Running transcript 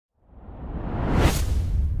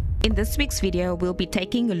In this week's video, we'll be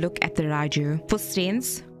taking a look at the Raiju. For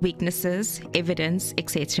strengths, weaknesses, evidence,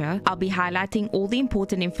 etc., I'll be highlighting all the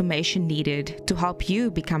important information needed to help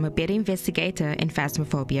you become a better investigator in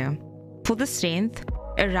Phasmophobia. For the strength,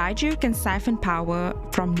 a Raiju can siphon power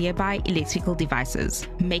from nearby electrical devices,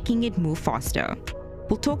 making it move faster.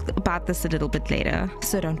 We'll talk about this a little bit later,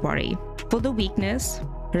 so don't worry. For the weakness,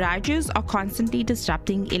 Raijus are constantly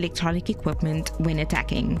disrupting electronic equipment when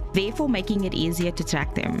attacking, therefore making it easier to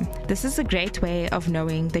track them. This is a great way of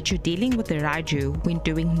knowing that you're dealing with a Raiju when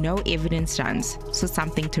doing no evidence runs, so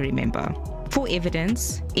something to remember. For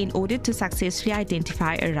evidence, in order to successfully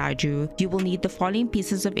identify a Raiju, you will need the following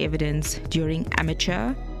pieces of evidence during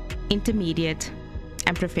amateur, intermediate,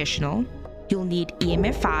 and professional. You'll need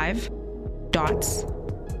EMF5, dots,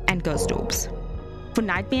 and ghost orbs. For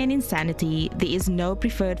nightmare and insanity, there is no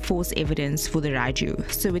preferred force evidence for the Raiju,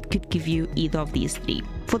 so it could give you either of these three.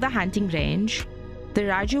 For the hunting range, the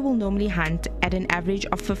Raiju will normally hunt at an average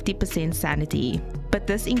of 50% sanity, but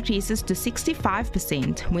this increases to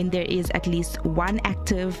 65% when there is at least one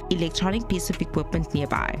active electronic piece of equipment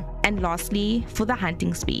nearby. And lastly, for the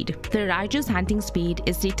hunting speed. The Raiju's hunting speed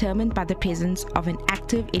is determined by the presence of an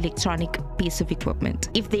active electronic piece of equipment.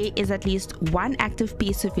 If there is at least one active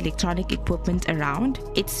piece of electronic equipment around,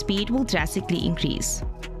 its speed will drastically increase.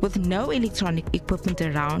 With no electronic equipment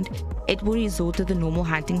around, it will resort to the normal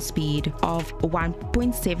hunting speed of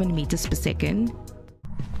 1.7 meters per second.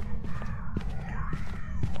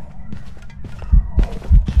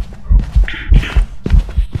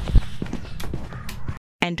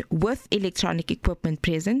 And with electronic equipment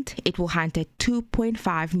present, it will hunt at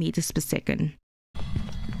 2.5 meters per second.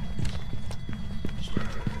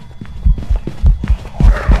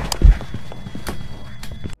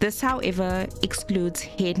 This, however, excludes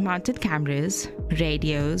head-mounted cameras,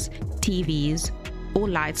 radios, TVs, or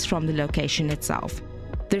lights from the location itself.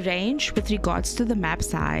 The range with regards to the map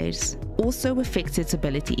size also affects its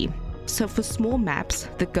ability. So for small maps,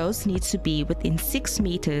 the ghost needs to be within 6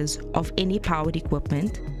 meters of any powered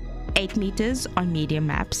equipment, 8 meters on medium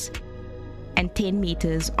maps, and 10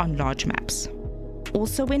 meters on large maps.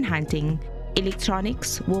 Also when hunting,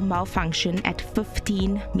 electronics will malfunction at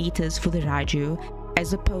 15 meters for the Raiju,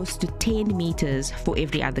 as opposed to 10 meters for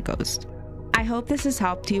every other ghost. I hope this has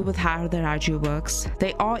helped you with how the Raiju works.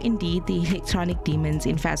 They are indeed the electronic demons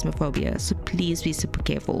in Phasmophobia, so please be super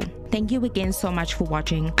careful. Thank you again so much for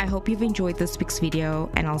watching. I hope you've enjoyed this week's video,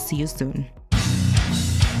 and I'll see you soon.